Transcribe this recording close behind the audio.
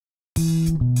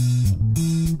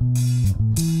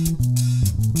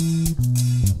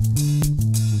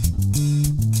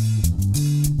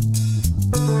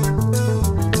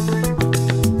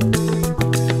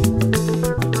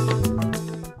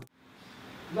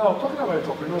Now, talking about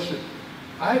entrepreneurship,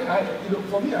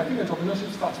 for me, I think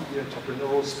entrepreneurship starts with the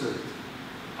entrepreneurial spirit.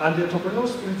 And the entrepreneurial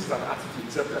spirit is an attitude,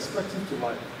 it's a perspective to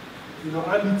life.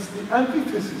 And it's the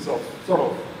antithesis of sort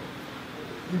of,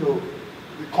 the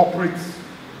corporate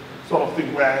sort of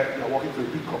thing where you're working for a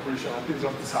big corporation and things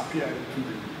just disappear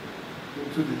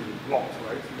into the lot,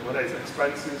 right? Whether it's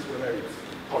expenses, whether it's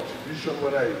contribution,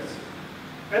 whether it's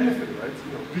anything, right?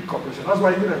 Big corporation. That's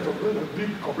why even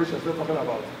big corporations, they're talking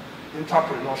about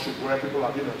entrepreneurship, where people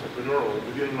are being entrepreneurial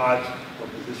within large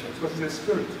organizations, because it's a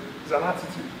spirit, it's an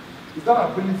attitude. It's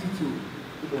that ability to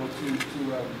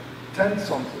tend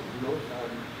something,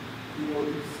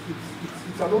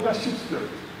 it's an ownership spirit,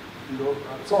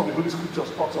 and some of the Holy Scriptures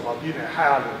talks about being a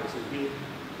hireling, so being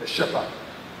a shepherd.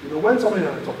 When somebody is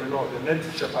an entrepreneur, they learn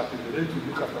to shepherd people, they learn to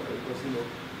look after people, because, you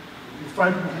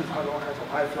find people who've had all kinds of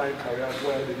high-flying careers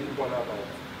where they didn't bother about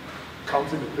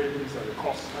counting the payments and the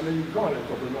costs, and then you become an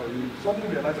entrepreneur, you suddenly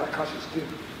realize that cash is king.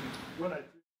 When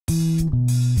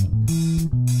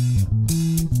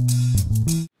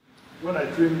I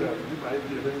trained my M.B.A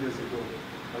many years ago,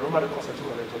 I remember the course I took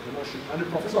on entrepreneurship, and the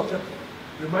professor kept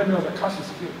reminding us that cash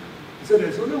is king. He said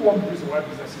there's only one reason why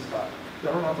businesses die. They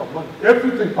run out of money.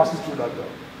 Everything passes through that door.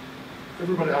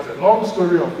 Everybody has a long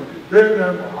story of paying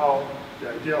them or how the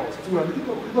idea was too, and it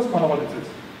doesn't matter what it is.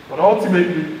 But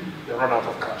ultimately, they run out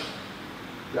of cash.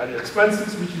 There are the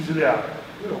expenses, which usually are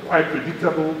quite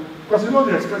predictable, because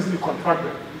the expenses you contract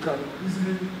them. You can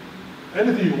easily,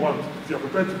 anything you want, if you're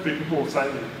prepared to pay, people will sign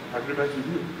an agreement with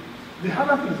you. The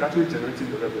harder thing is actually generating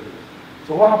the revenue.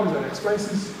 So what happens is that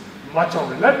expenses match on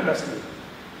relentlessly,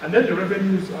 and then the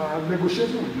revenues are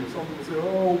negotiating with you. Some people say,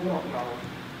 oh, no,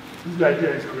 this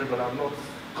idea is great, but I'm not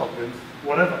convinced,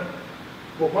 whatever.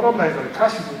 But bottom line is that the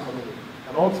cash isn't coming in,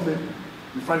 and ultimately,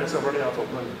 you find yourself running out of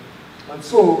money. And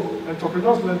so,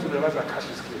 entrepreneurs learn to realize that cash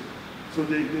is king. So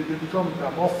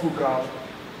they're more frugal,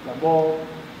 they're more,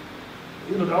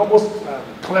 they're almost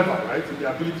clever, right? In their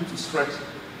ability to stretch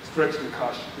the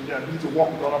cash, in their ability to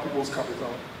work with other people's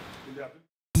capital.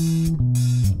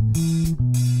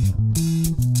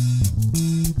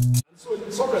 And so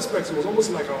in some respects, it was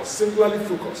almost like I was singularly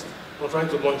focused on trying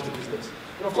to launch the business.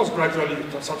 And of course, gradually,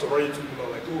 it started to run into people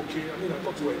like, oh, okay, I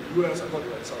thought you were in the US, I thought you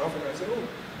were in South Africa. I said, oh,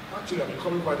 actually, I've been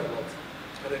coming quite a lot.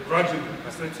 And then gradually, I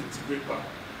started to integrate back.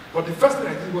 But the first thing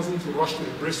I did wasn't to rush to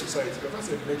embrace society, because that's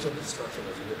a major distraction,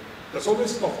 as you know. There's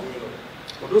always stuff going on.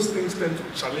 But those things tend to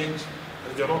challenge,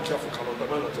 and if you're not careful, can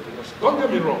undermine entrepreneurship. Don't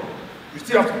get me wrong, you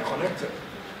still have to be connected.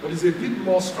 But it's a bit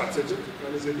more strategic,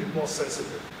 and it's a bit more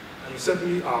sensitive. And you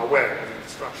certainly are aware of the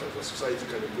distractions that society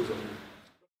can impose on you.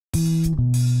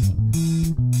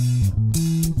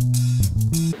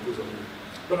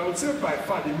 But I would say by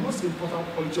far the most important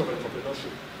quality of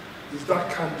entrepreneurship is that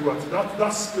can-do attitude,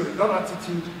 that spirit, that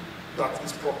attitude that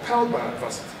is propelled by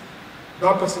adversity.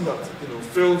 That person that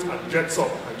fails and gets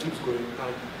up and keeps going,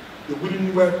 and the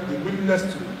willingness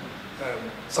to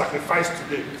sacrifice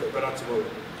today for a better tomorrow.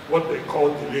 What they call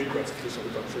delayed gratification,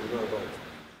 which I'm sure you know about.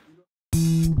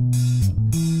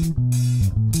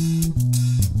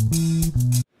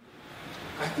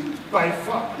 I think by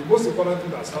far the most important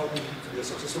thing that's helped me to be a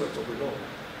successful entrepreneur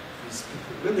is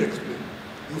people. Let me explain.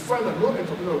 You find that no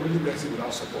entrepreneur really makes it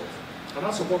without support. And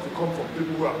that support will come from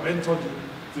people who have mentored you.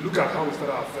 If you look at how we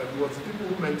started our firm, it was the people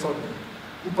who mentored me,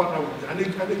 who partnered with me, and they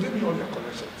gave me all their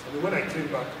connections. When I came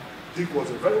back, Dick was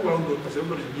a very well-known person.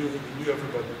 Everybody knew him, he knew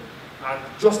everybody. And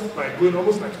just by going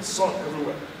almost like his son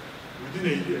everywhere, within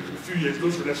a few years,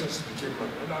 those relationships became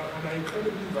mine, and are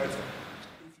incredibly vital.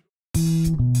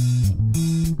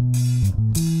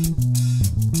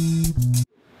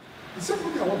 The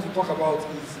second thing I want to talk about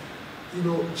is,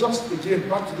 just again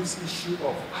back to this issue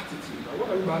of attitude. And what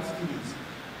I mean by attitude is,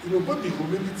 both the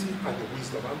humility and the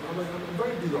wisdom. I'm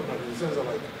very big on that in the sense that,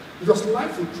 because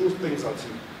life will throw things at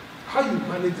you. How you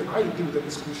manage them, how you deal with them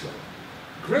is crucial.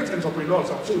 Great entrepreneurs,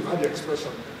 I'm sure you've had the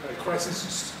expression, a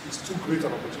crisis is too great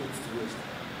an opportunity to waste.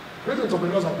 Great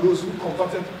entrepreneurs are those who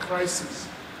converted crisis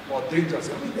or dangers.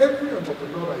 Every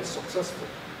entrepreneur that is successful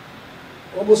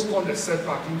almost turned a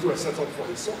setback into a setup for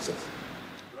his success.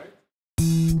 Right?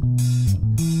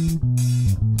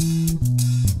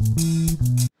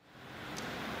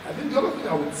 I think the other thing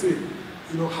I would say,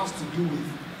 has to do with,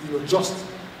 just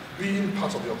being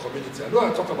part of your community. I know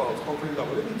I talk about conquering that,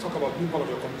 but let me talk about being part of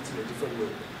your community in a different way.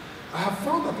 I have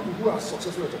found that people who are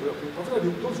successful entrepreneurs,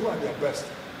 particularly those who are their best,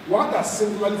 while they're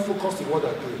singularly focused on what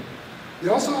they're doing, they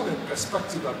also have a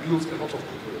perspective that builds a lot of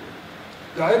goodwill.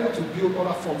 They are able to build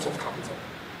other forms of capital.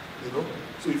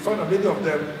 So you find that many of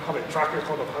them have a track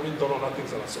record of having done other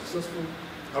things that are successful,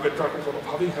 have a track record of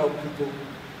having helped people,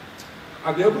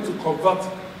 and they're able to convert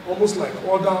almost like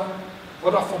other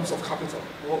other forms of capital,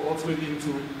 ultimately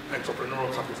into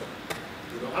entrepreneurial capital.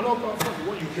 You know, and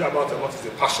what you hear about a lot is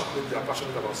a passion. Maybe you're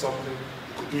passionate about something,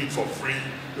 you could do it for free,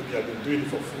 maybe you've been doing it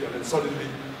for free, and then suddenly,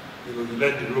 you know, you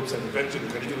learn the ropes and eventually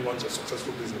you can even launch a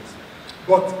successful business.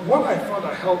 But what I found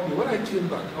that helped me, when I came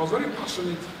back, I was very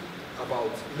passionate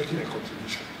about making a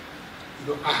contribution.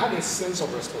 You know, I had a sense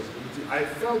of responsibility. I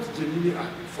felt genuinely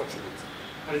fortunate.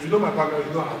 And if you know my background,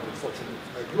 you know I've been fortunate.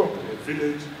 I grew up in a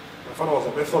village. My father was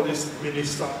a Methodist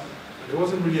minister, and he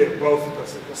wasn't really a wealthy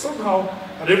person. But somehow,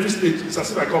 at every stage, it's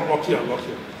as if I got luckier and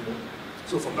luckier. You know?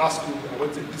 So from that school, I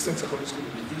went to a decent secondary school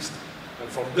in the East. And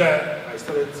from there, I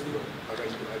started, you know, like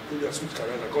I did a switch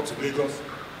career. I got to Lagos.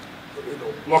 You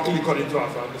know, luckily got into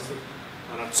Arthur Andersen.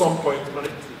 And at some point,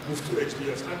 managed to move to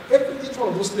HBS. And each one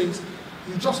of those things,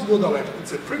 you just know that like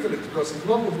it's a privilege because it's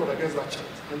not moving against that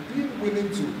chance. And being willing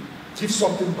to give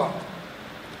something back,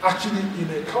 actually in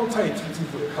a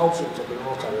counterintuitive way, helps your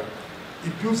entrepreneurial career.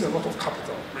 It builds a lot of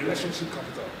capital, relationship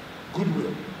capital,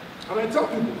 goodwill. And I tell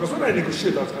people, because when I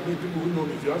negotiate that, I mean, people who know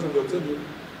me, if you ask them, they'll tell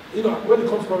you know, when it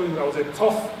comes to problems, I was a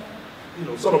tough, you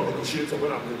know, sort of negotiator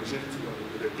when I'm negotiating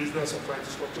with a business or trying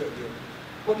to structure a deal.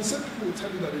 But the same people will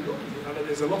tell you that they know me, and that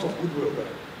there's a lot of goodwill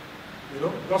there. You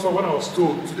know, that's why when I was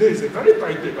told, today is a very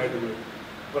bright day, by the way.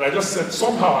 But I just said,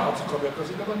 somehow I have to come here,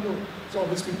 because you never know. Some of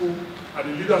these people are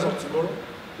the leaders of tomorrow.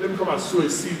 Let me come and sow a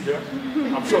seed here.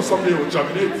 I'm sure someday it will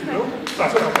germinate, you know.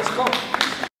 That's when I must come.